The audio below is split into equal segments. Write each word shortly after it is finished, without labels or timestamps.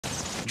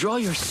Draw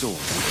your sword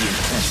with the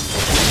intent.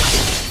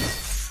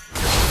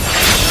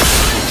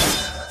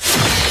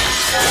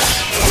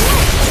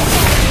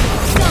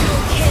 Double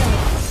kill.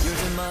 Your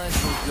demise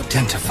will come.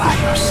 Identify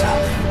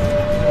yourself.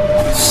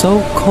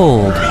 So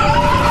cold,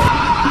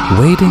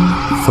 waiting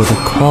for the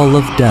call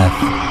of death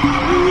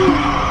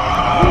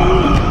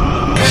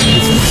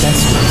is the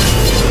best way.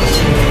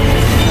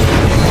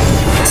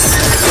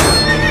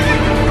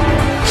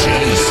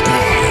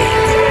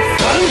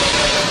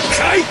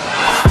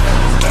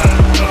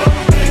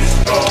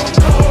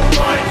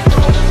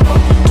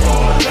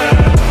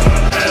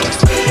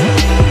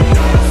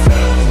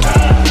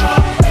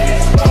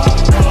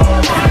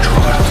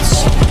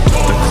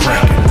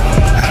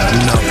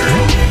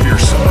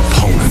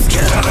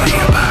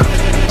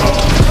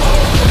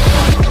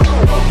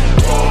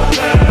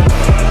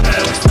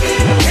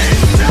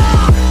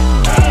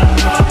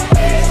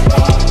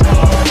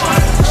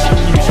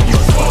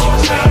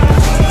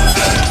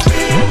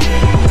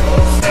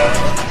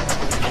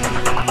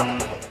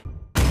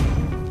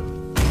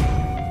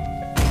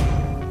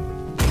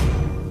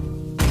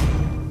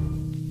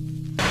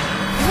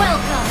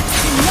 Welcome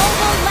to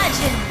Mobile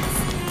Legends!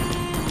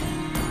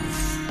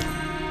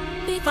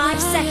 5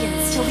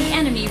 seconds till the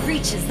enemy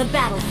reaches the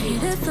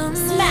battlefield.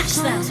 Smash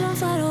them!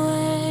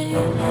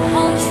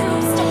 All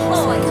troops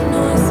deployed!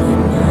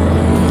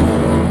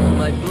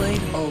 My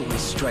blade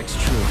always strikes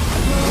true.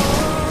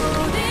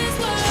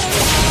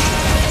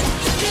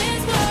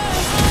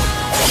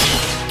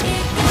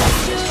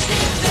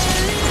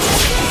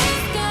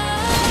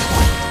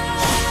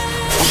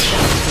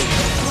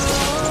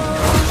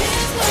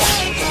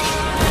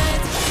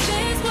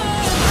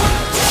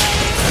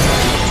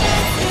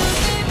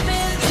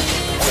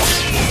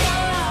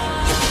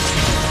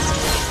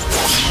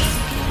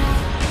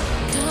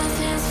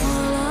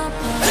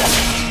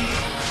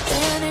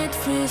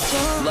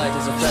 Light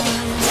as a feather.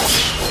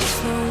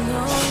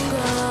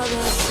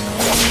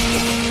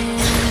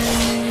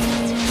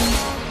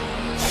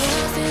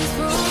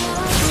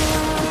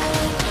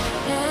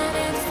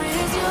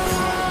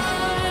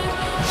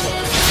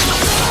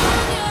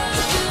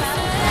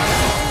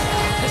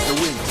 As the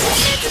wind.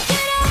 Launch attack!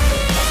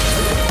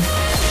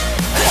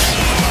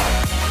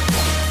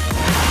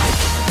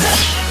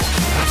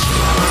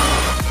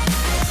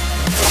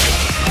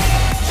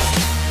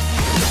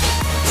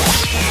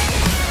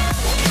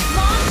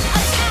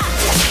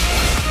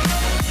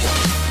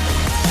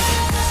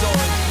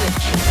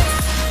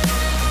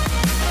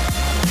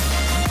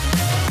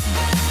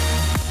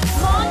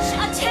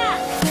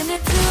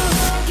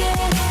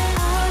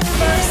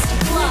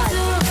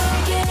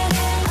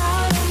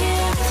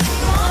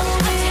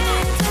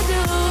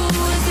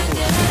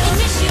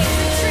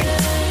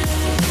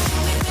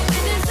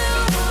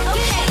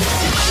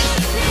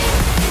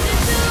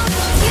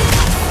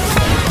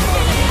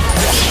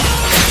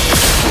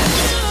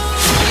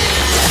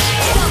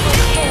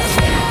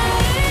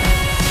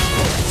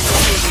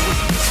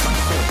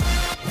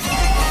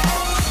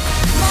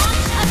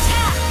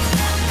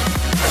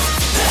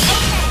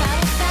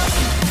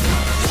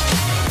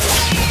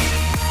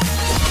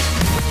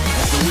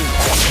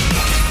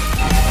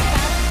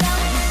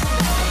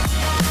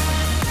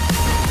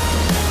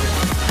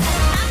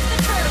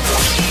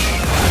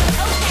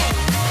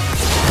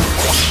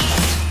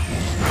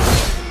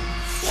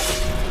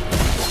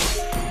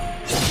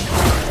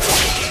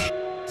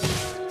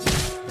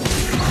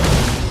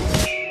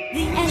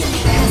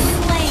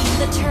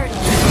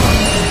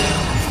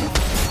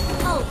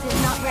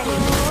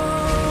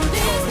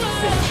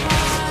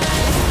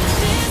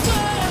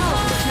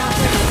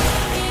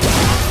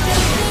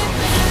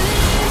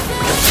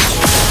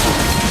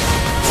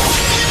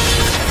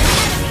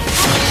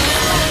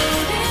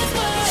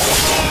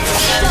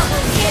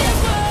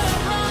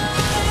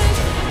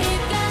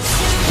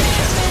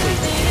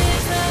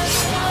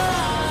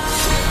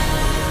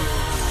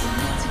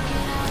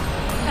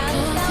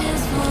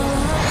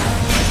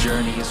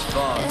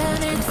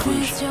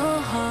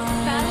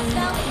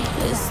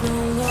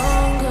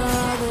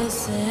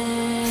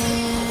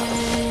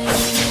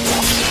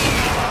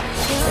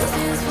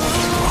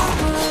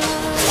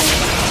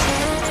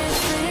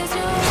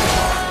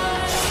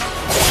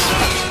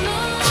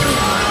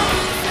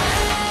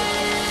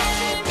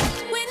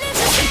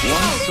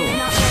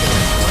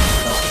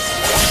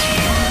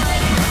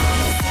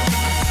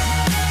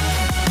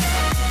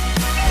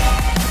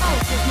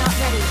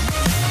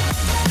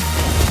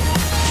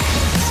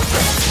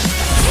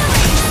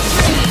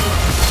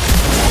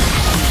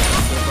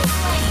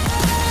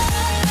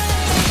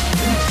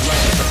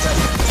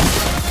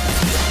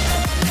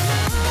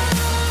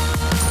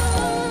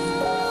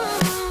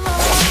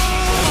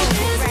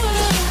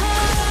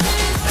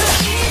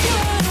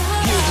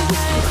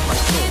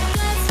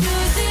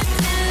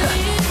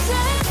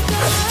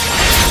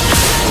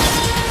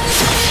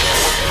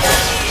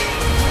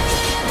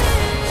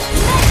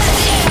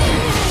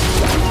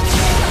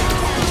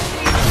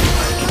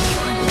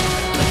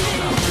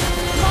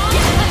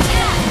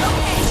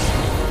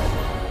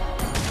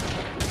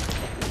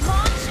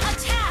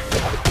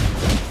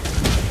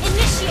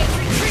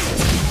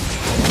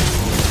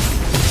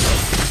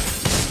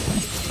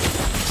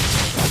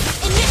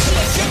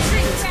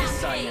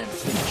 can't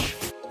finish.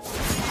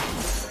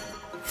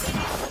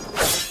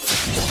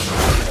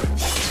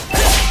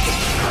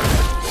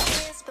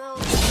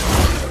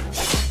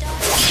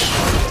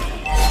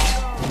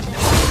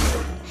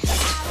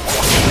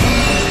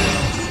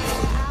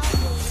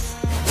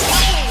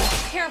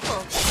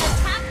 Careful!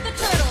 Attack the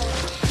turtle!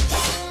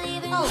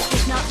 Ult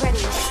is not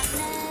ready.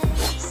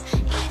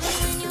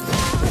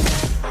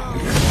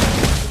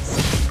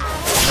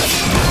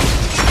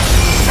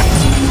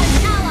 An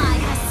ally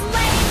has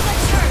slain the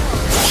turtle!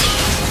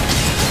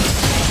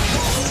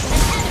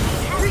 An enemy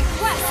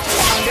request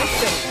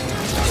understood.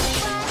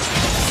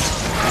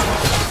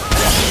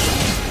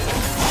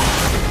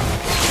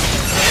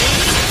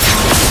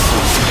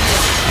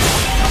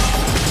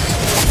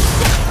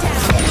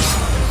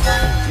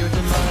 Your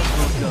demise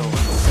will go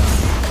unsung.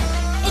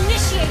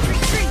 Initiate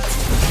retreat!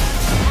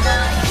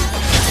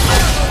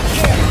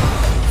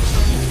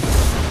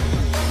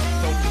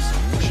 Focus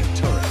on pushing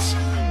turrets.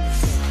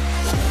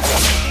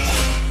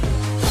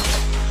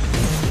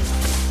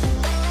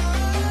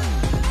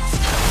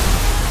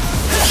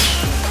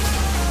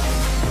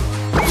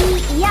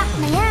 Iiyak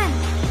na yan!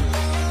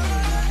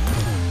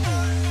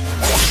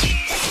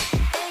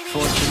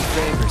 Fortune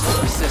favors the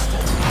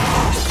persistent.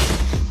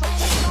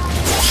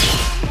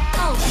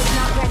 Ult is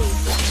not ready.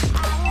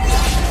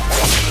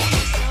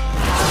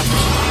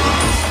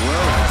 This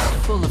world is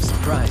full of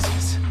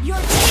surprises.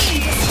 Your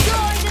team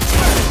destroyed the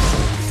turret!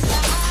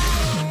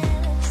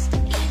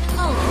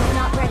 Ult is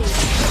not ready.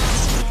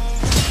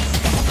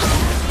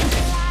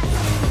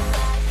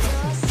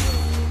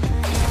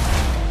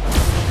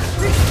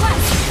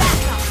 Request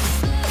backup!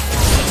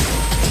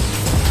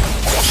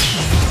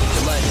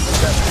 Light is a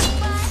feather.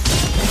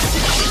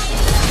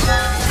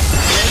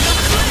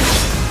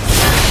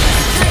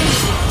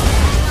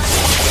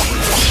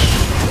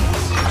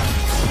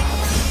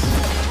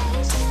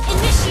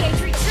 Initiate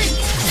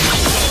retreat!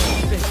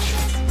 Finish.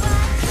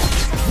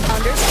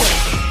 Understood.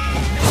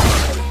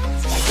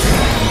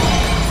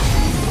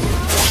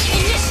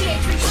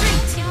 Initiate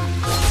retreat!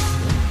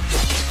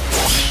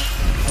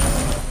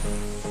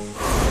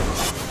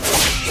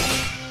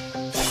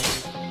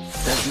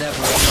 There's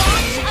never a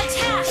Launch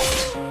attack!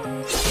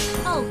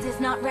 Ult is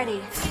not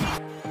ready.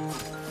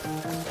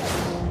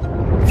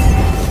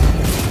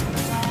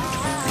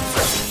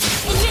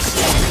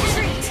 Initiate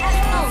retreat!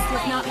 Ult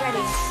is not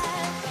ready.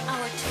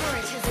 Our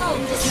turret is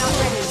ult is not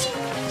ready.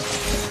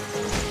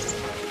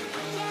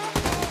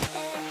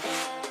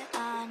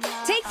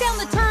 Take down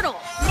the turtle!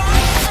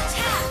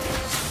 Attack!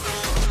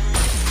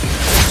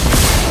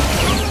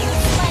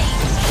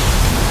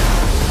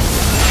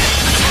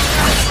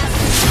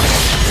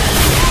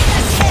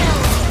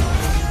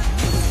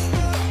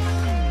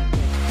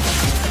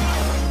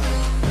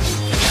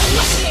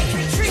 Initiate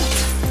retreat!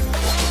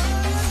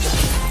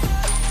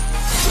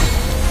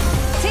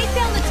 Take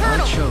down the I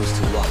turtle! chose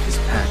to walk this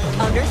path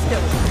alone.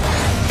 Understood.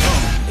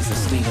 Is a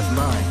state of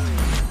mind.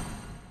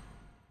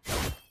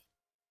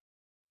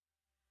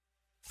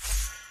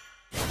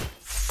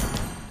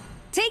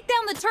 Take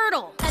down the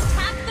turtle!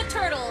 Attack the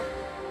turtle!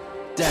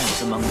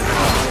 Dance among the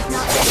clouds.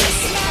 Not ready.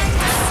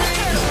 Attack the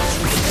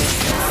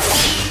turtle!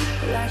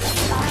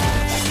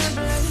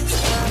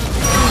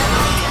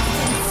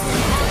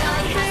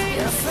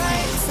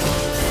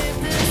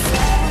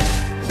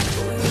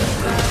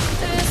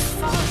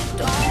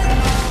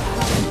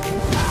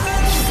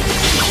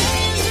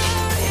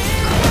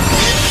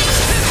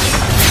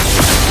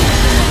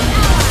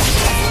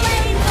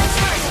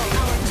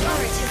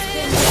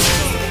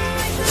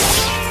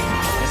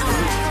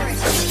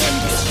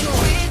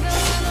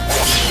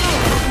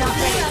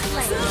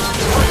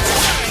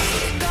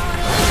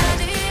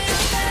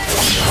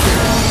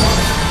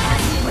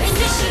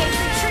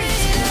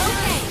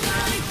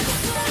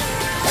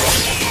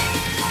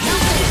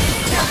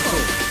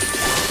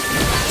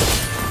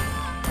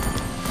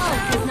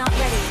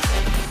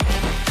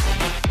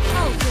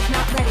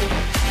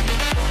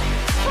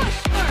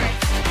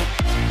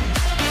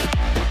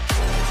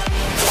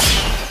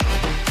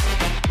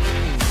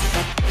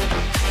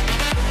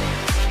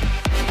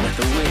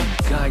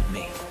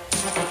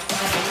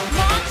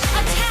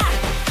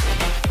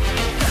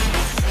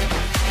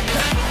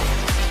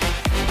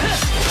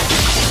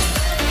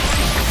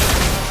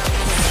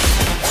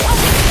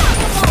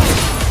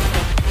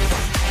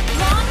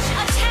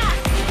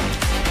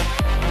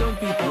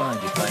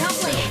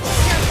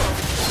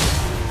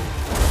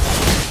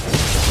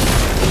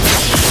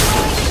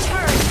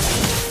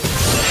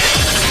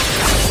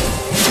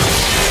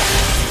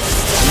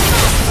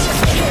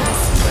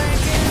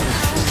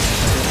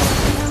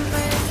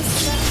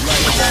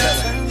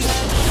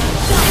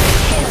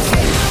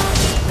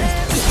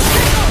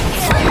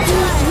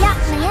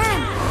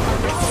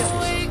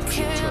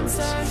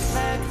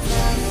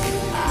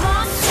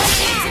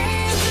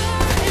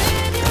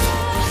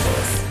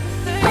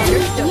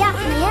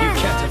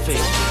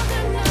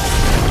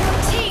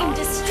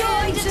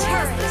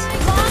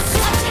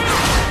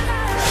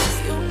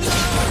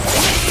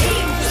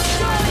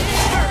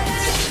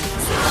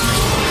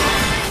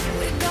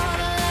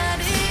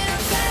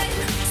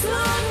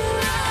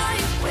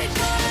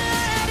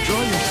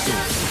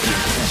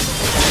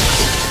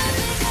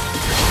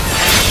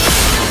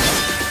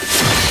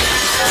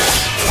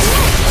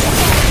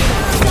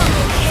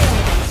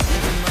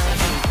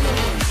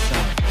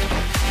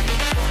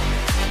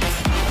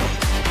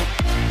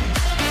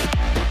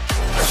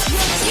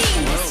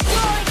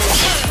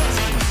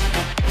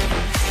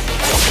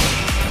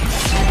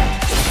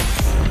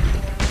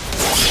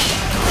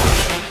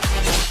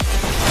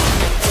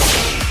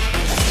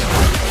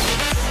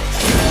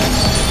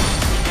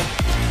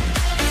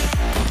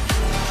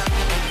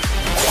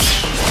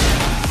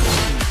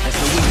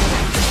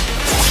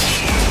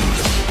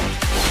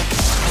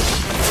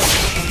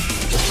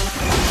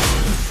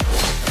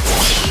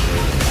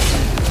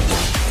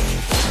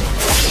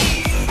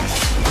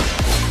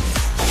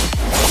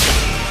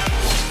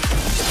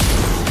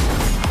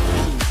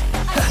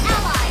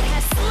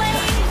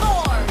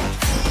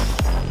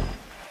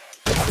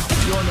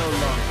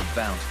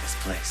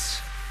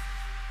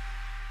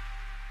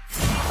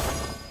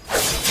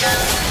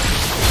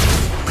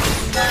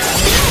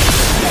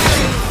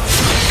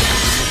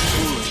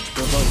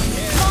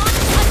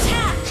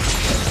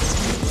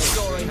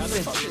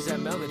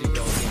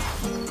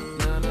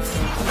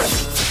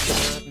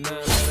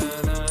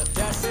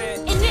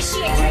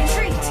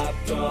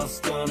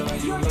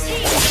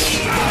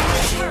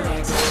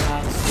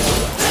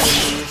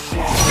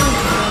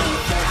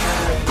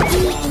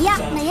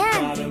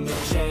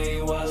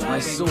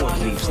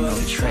 no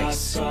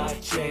trace.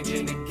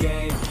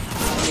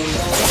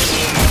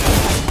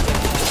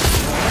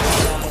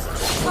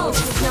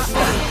 Pulse is not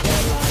ready.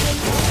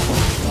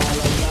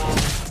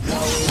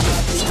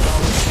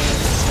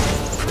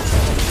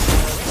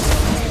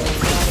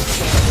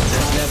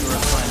 There's never a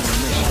final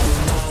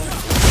mission.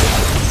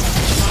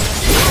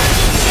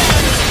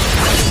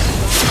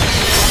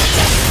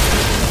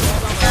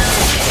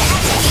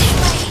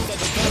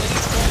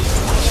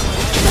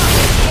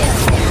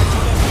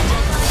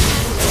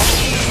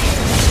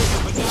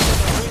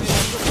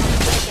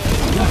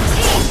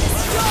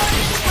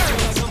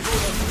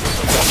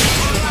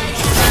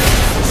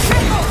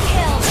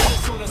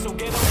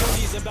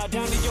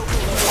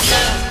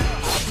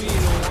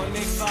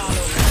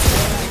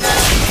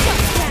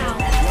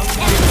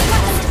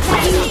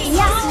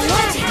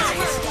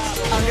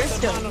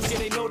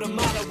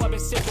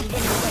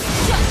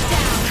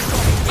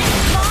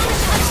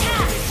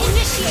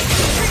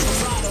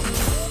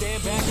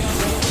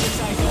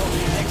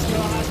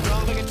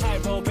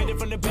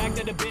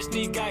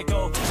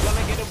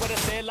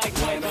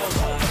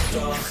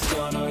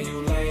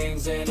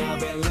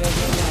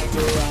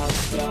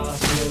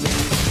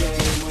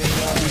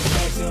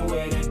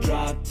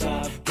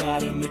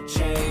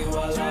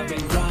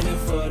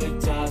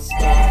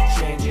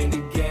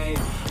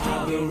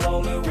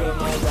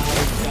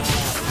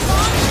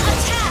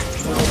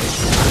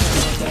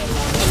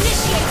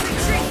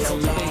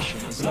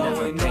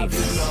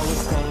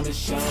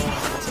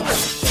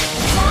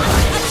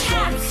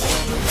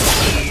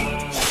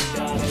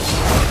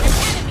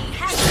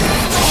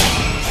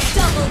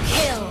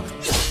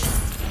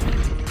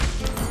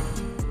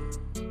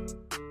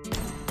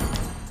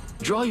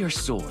 Draw your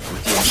sword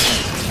with the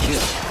intent to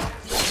kill.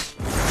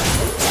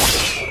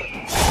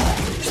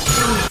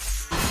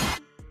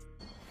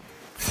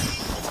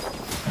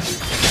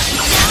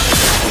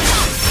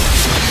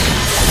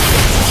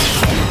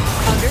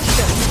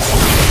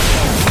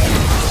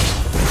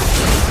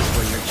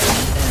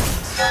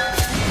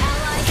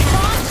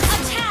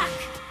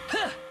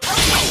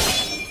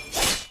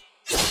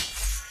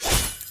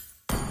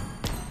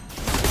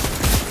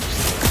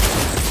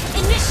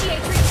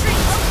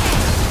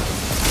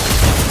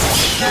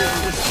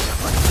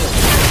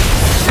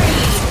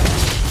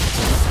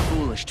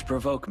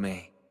 Provoke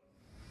me.